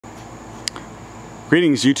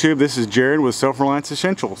Greetings YouTube, this is Jared with Self-Reliance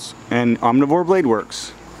Essentials and Omnivore Blade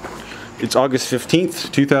Works. It's August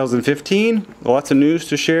 15th, 2015. Lots of news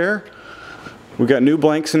to share. We've got new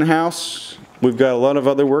blanks in the house. We've got a lot of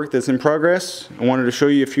other work that's in progress. I wanted to show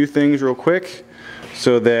you a few things real quick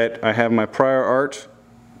so that I have my prior art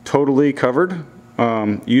totally covered.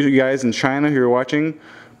 You guys in China who are watching,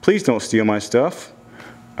 please don't steal my stuff.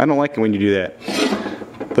 I don't like it when you do that.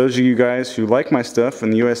 Those of you guys who like my stuff in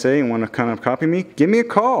the USA and want to kind of copy me, give me a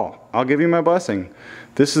call. I'll give you my blessing.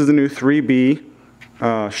 This is the new 3B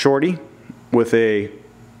shorty with a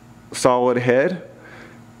solid head.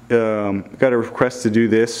 Got a request to do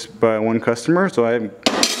this by one customer, so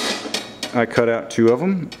I cut out two of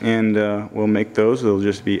them, and we'll make those. They'll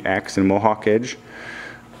just be axe and mohawk edge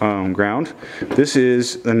ground. This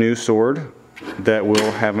is a new sword that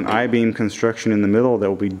will have an I-beam construction in the middle that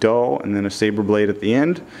will be dull, and then a saber blade at the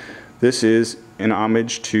end. This is an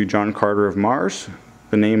homage to John Carter of Mars.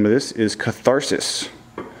 The name of this is Catharsis.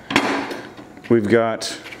 We've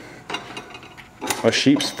got a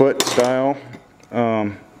sheep's foot style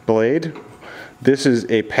blade. This is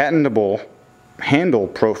a patentable handle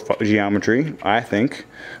profile geometry, I think,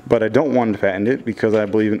 but I don't want to patent it because I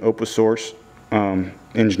believe in open source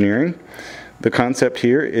engineering. The concept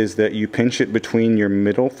here is that you pinch it between your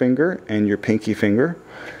middle finger and your pinky finger,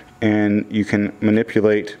 and you can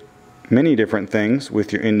manipulate many different things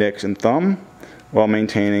with your index and thumb while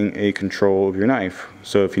maintaining a control of your knife.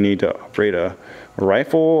 So if you need to operate a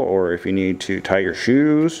rifle, or if you need to tie your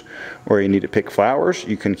shoes, or you need to pick flowers,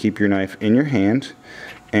 you can keep your knife in your hand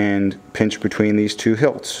and pinch between these two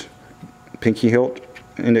hilts, pinky hilt,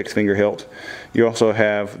 index finger hilt. You also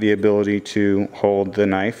have the ability to hold the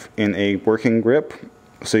knife in a working grip,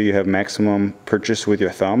 so you have maximum purchase with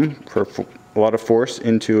your thumb for a lot of force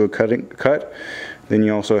into a cut. Then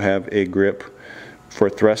you also have a grip for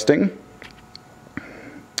thrusting,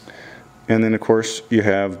 and then of course you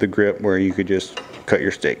have the grip where you could just cut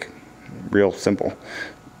your steak. Real simple.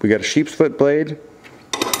 We got a sheep's foot blade,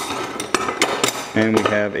 and we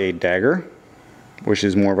have a dagger, which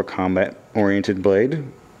is more of a combat oriented blade.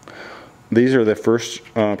 These are the first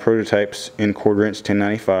prototypes in 1/4"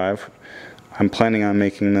 1095. I'm planning on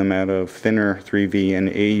making them out of thinner 3V and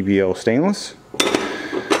AEBL stainless.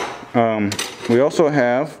 We also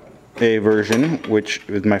have a version, which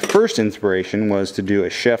was my first inspiration, was to do a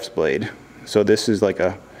chef's blade. So this is like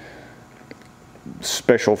a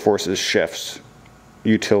Special Forces chef's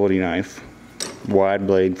utility knife. Wide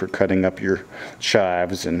blade for cutting up your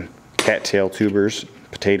chives and cattail tubers,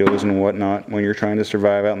 potatoes and whatnot when you're trying to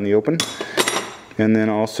survive out in the open. And then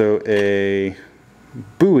also a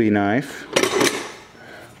Bowie knife,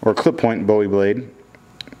 or clip point Bowie blade,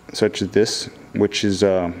 such as this, which is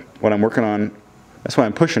what I'm working on. That's why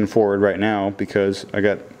I'm pushing forward right now, because I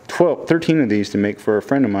got 13 of these to make for a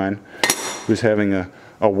friend of mine who's having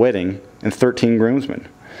a wedding, and 13 groomsmen.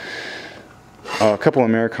 A couple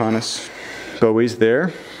Americanus Bowies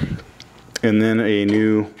there, and then a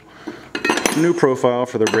new profile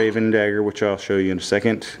for the Raven dagger, which I'll show you in a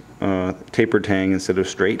second. Tapered tang instead of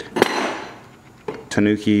straight.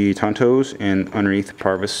 Tanuki Tontos, and underneath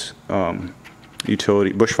Parvis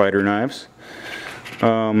utility bushfighter knives.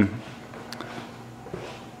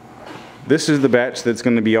 This is the batch that's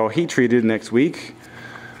going to be all heat treated next week.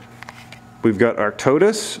 We've got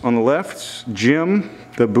Arctodus on the left, Jim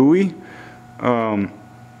the Bowie,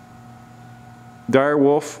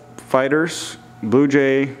 Direwolf fighters, Blue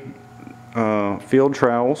Jay field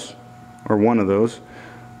trowels, or one of those,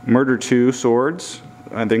 Murder 2 swords.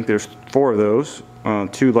 I think there's 4 of those,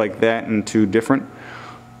 2 like that and 2 different.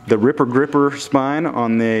 The Ripper Gripper spine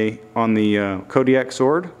on the Kodiak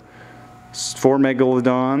sword, 4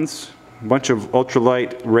 megalodons, a bunch of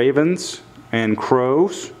ultralight ravens and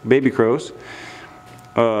crows, baby crows,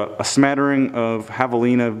 a smattering of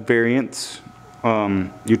javelina variants,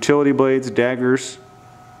 utility blades, daggers,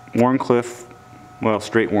 Warncliffe, well,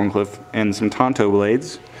 straight Warncliffe, and some Tonto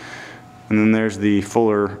blades. And then there's the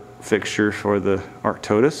fuller fixture for the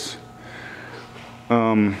Arctodus.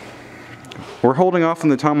 We're holding off on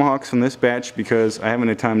the tomahawks from this batch because I haven't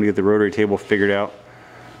had time to get the rotary table figured out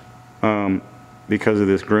because of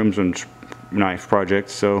this groomsman knife project.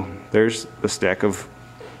 So there's a stack of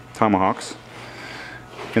tomahawks.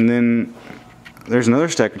 And then there's another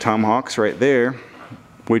stack of tomahawks right there,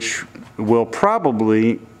 which will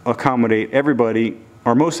probably accommodate everybody,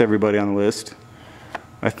 or most everybody on the list.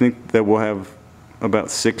 I think that we'll have about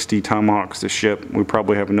 60 tomahawks to ship. We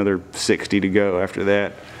probably have another 60 to go after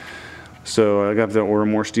that. So I got to order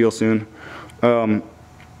more steel soon.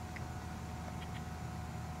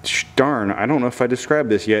 Darn, I don't know if I described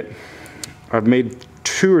this yet. I've made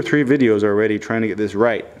 2 or 3 videos already trying to get this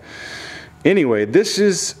right. Anyway, this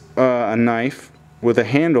is a knife with a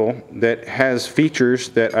handle that has features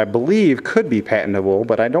that I believe could be patentable,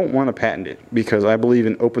 but I don't want to patent it because I believe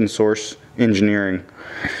in open source engineering,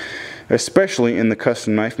 especially in the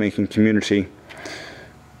custom knife making community.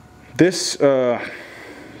 This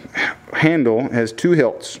handle has 2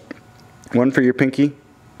 hilts, one for your pinky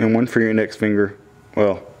and one for your index finger,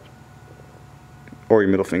 well, or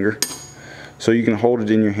your middle finger, so you can hold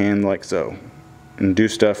it in your hand like so and do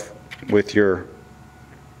stuff with your,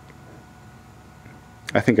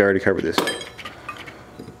 I think I already covered this.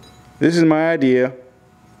 This is my idea.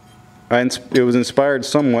 It was inspired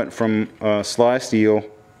somewhat from Sly Steel,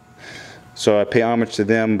 so I pay homage to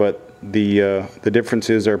them, but the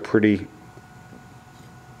differences are pretty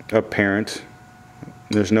apparent.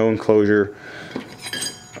 There's no enclosure.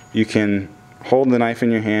 You can hold the knife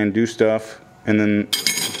in your hand, do stuff, and then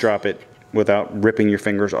drop it without ripping your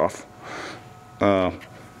fingers off.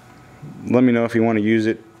 Let me know if you want to use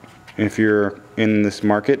it if you're in this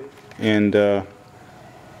market, and I'll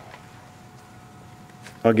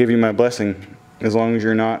give you my blessing as long as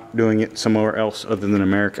you're not doing it somewhere else other than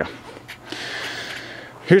America.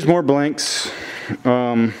 Here's more blanks.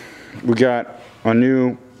 We got a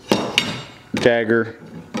new dagger,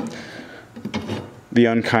 the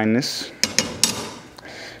Unkindness,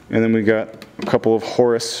 and then we got a couple of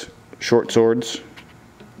Horus short swords,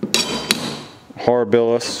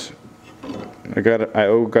 Horribilis. I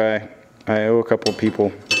owe a couple of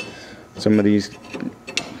people some of these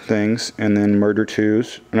things, and then Murder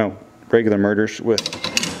 2s, no, regular murders with,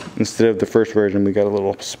 instead of the first version, we got a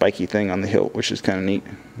little spiky thing on the hilt, which is kind of neat,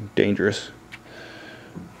 dangerous.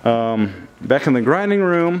 Back in the grinding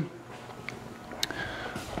room,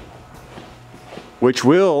 which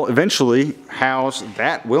will eventually house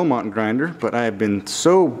that Wilmot grinder, but I have been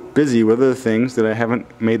so busy with other things that I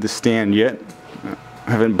haven't made the stand yet.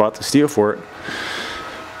 I haven't bought the steel for it.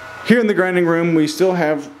 Here in the grinding room, we still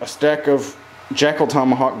have a stack of Jackal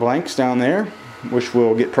Tomahawk blanks down there, which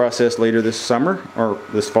will get processed later this summer, or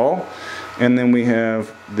this fall. And then we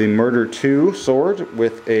have the Murder 2 sword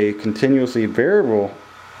with a continuously variable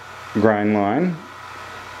grind line,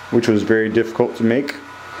 which was very difficult to make.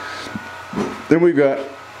 Then we've got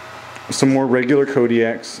some more regular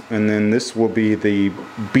Kodiaks, and then this will be the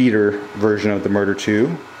beater version of the Murder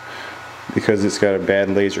 2 because it's got a bad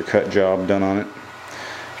laser cut job done on it.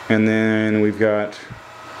 And then we've got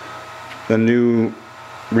the new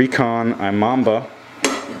Recon Imamba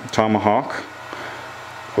Tomahawk.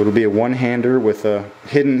 It'll be a one-hander with a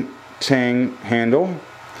hidden tang handle.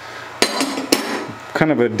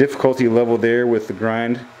 Kind of a difficulty level there with the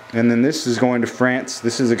grind. And then this is going to France.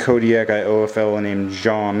 This is a Kodiak I owe a fellow named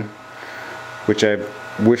Jean, which I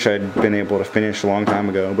wish I'd been able to finish a long time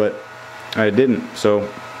ago, but I didn't. So,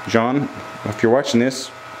 Jean, if you're watching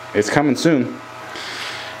this, it's coming soon.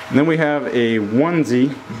 And then we have a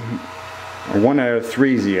onesie, or 1 out of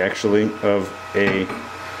 3Z actually, of a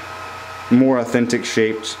more authentic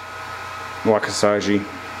shaped Wakizashi.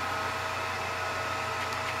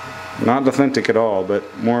 Not authentic at all, but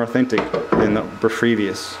more authentic than the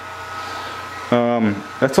previous.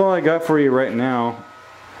 That's all I got for you right now.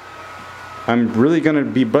 I'm really going to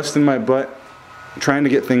be busting my butt trying to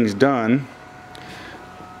get things done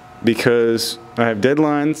because I have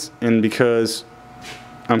deadlines and because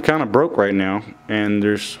I'm kind of broke right now and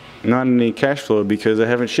there's not any cash flow because I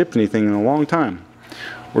haven't shipped anything in a long time.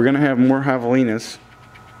 We're going to have more javelinas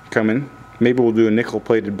coming. Maybe we'll do a nickel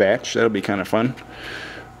plated batch. That'll be kind of fun.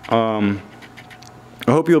 I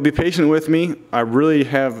hope you'll be patient with me. I really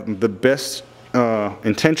have the best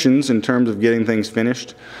intentions in terms of getting things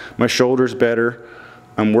finished. My shoulder's better.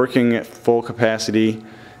 I'm working at full capacity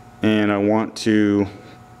and I want to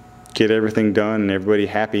get everything done and everybody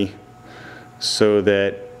happy so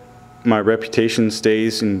that my reputation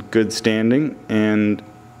stays in good standing and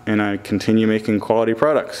I continue making quality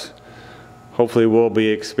products. Hopefully we'll be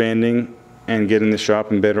expanding and getting the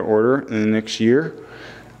shop in better order in the next year.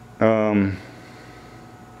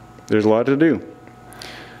 There's a lot to do.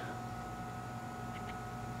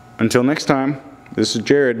 Until next time, this is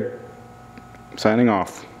Jared, signing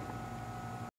off.